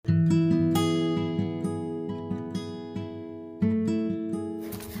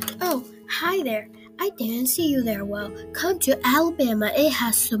Hi there. I didn't see you there. Well, come to Alabama. It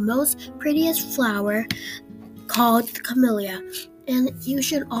has the most prettiest flower called camellia. And you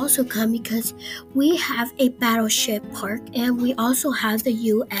should also come because we have a battleship park and we also have the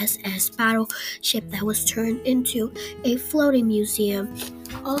USS battleship that was turned into a floating museum.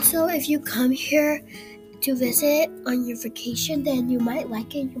 Also, if you come here to visit on your vacation, then you might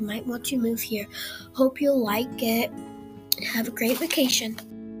like it. You might want to move here. Hope you'll like it. Have a great vacation.